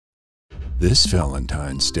This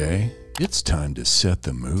Valentine's Day, it's time to set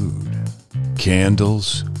the mood.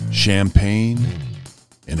 Candles, champagne,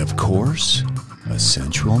 and of course, a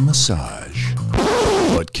sensual massage.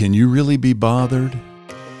 But can you really be bothered?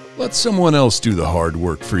 Let someone else do the hard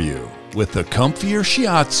work for you with the Comfier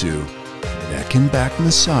Shiatsu neck and back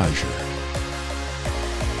massager.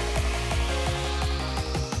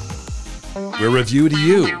 We're review to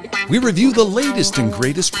you. We review the latest and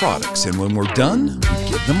greatest products, and when we're done, we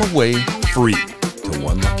give them away free to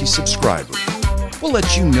one lucky subscriber. We'll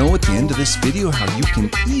let you know at the end of this video how you can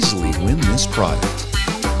easily win this product.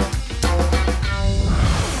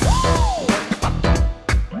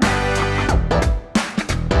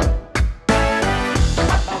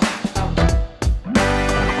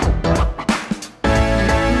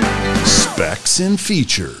 Specs and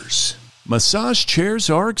features. Massage chairs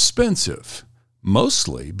are expensive,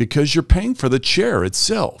 mostly because you're paying for the chair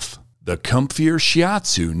itself. The Comfier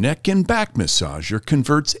Shiatsu neck and back massager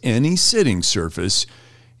converts any sitting surface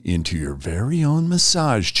into your very own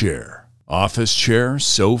massage chair. Office chair,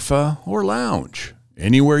 sofa, or lounge.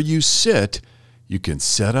 Anywhere you sit, you can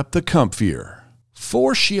set up the Comfier.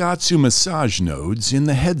 4 Shiatsu massage nodes in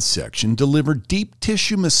the head section deliver deep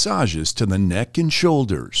tissue massages to the neck and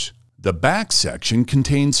shoulders. The back section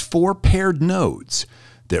contains 4 paired nodes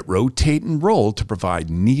that rotate and roll to provide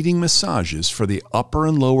kneading massages for the upper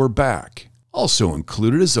and lower back. Also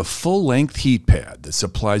included is a full-length heat pad that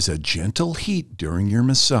supplies a gentle heat during your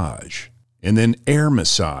massage. And then air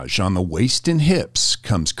massage on the waist and hips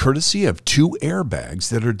comes courtesy of 2 airbags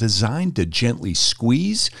that are designed to gently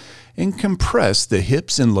squeeze and compress the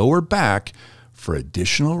hips and lower back for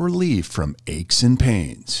additional relief from aches and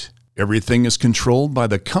pains. Everything is controlled by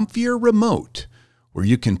the Comfier remote, where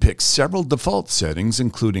you can pick several default settings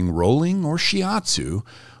including rolling or shiatsu,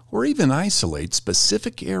 or even isolate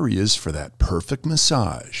specific areas for that perfect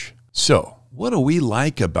massage. So, what do we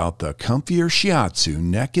like about the Comfier Shiatsu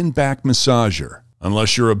neck and back massager?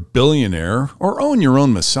 Unless you're a billionaire or own your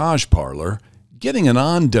own massage parlor, getting an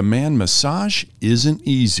on-demand massage isn't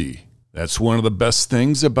easy. That's one of the best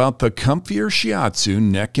things about the Comfier Shiatsu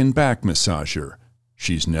neck and back massager.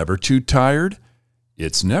 She's never too tired,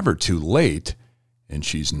 it's never too late, and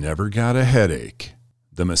she's never got a headache.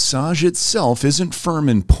 The massage itself isn't firm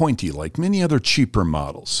and pointy like many other cheaper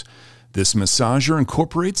models. This massager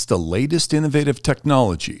incorporates the latest innovative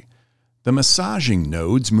technology. The massaging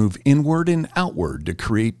nodes move inward and outward to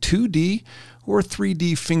create 2D or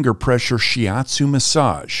 3D finger pressure shiatsu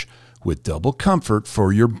massage with double comfort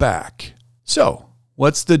for your back. So,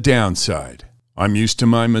 what's the downside? I'm used to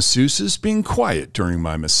my masseuses being quiet during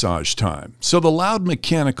my massage time, so the loud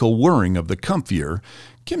mechanical whirring of the Comfier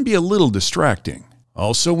can be a little distracting.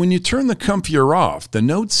 Also, when you turn the Comfier off, the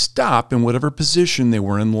nodes stop in whatever position they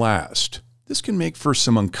were in last. This can make for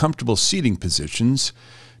some uncomfortable seating positions,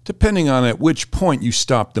 depending on at which point you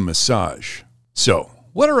stop the massage. So,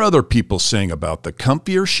 what are other people saying about the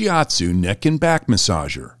Comfier Shiatsu neck and back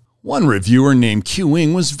massager? One reviewer named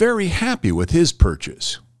Qing was very happy with his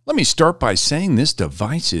purchase. Let me start by saying this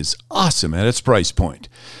device is awesome at its price point.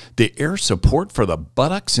 The air support for the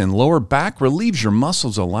buttocks and lower back relieves your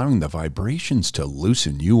muscles, allowing the vibrations to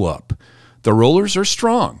loosen you up. The rollers are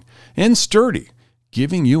strong and sturdy,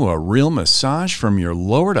 giving you a real massage from your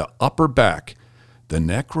lower to upper back. The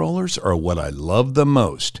neck rollers are what I love the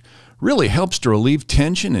most. Really helps to relieve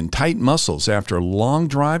tension and tight muscles after long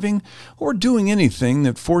driving or doing anything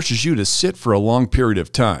that forces you to sit for a long period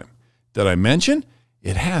of time. Did I mention?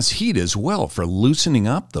 It has heat as well for loosening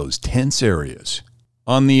up those tense areas.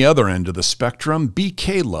 On the other end of the spectrum,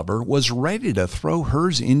 BK Lover was ready to throw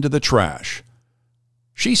hers into the trash.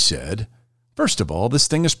 She said, "First of all, this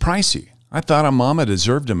thing is pricey. I thought a mama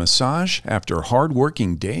deserved a massage after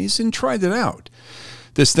hard-working days and tried it out.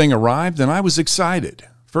 This thing arrived and I was excited.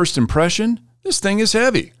 First impression, this thing is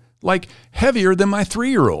heavy, like heavier than my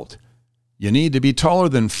 3-year-old. You need to be taller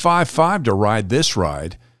than 5'5" to ride this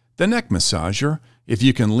ride. The neck massager, if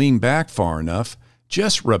you can lean back far enough,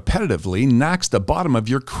 just repetitively knocks the bottom of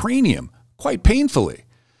your cranium quite painfully.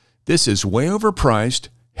 This is way overpriced,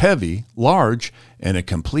 heavy, large, and a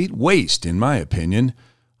complete waste in my opinion.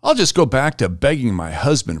 I'll just go back to begging my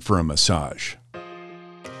husband for a massage."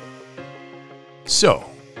 So,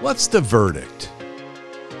 what's the verdict?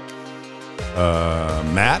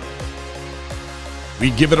 Matt?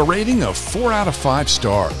 We give it a rating of 4 out of 5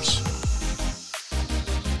 stars.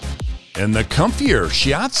 And the Comfier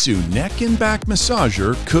Shiatsu neck and back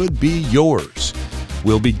massager could be yours.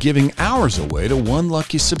 We'll be giving ours away to one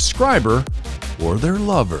lucky subscriber or their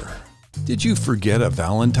lover. Did you forget a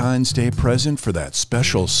Valentine's Day present for that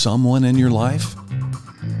special someone in your life?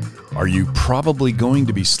 Are you probably going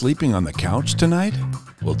to be sleeping on the couch tonight?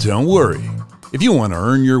 Well, don't worry. If you want to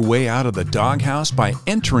earn your way out of the doghouse by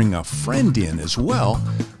entering a friend in as well,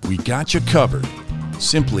 we got you covered.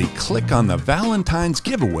 Simply click on the Valentine's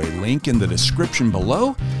giveaway link in the description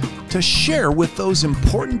below to share with those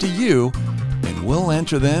important to you, and we'll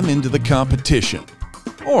enter them into the competition.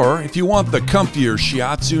 Or if you want the Comfier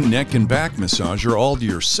Shiatsu neck and back massager all to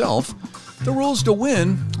yourself, the rules to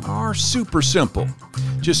win are super simple.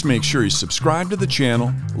 Just make sure you subscribe to the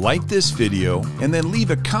channel, like this video, and then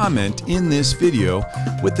leave a comment in this video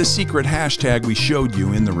with the secret hashtag we showed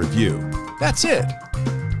you in the review. That's it.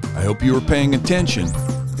 I hope you were paying attention,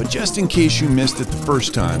 but just in case you missed it the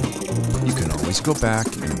first time, you can always go back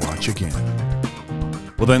and watch again.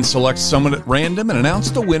 We'll then select someone at random and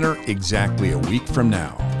announce the winner exactly a week from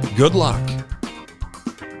now. Good luck.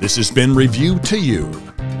 This has been Review to You,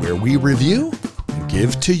 where we review and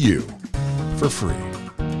give to you for free.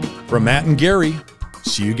 From Matt and Gary,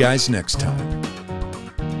 see you guys next time.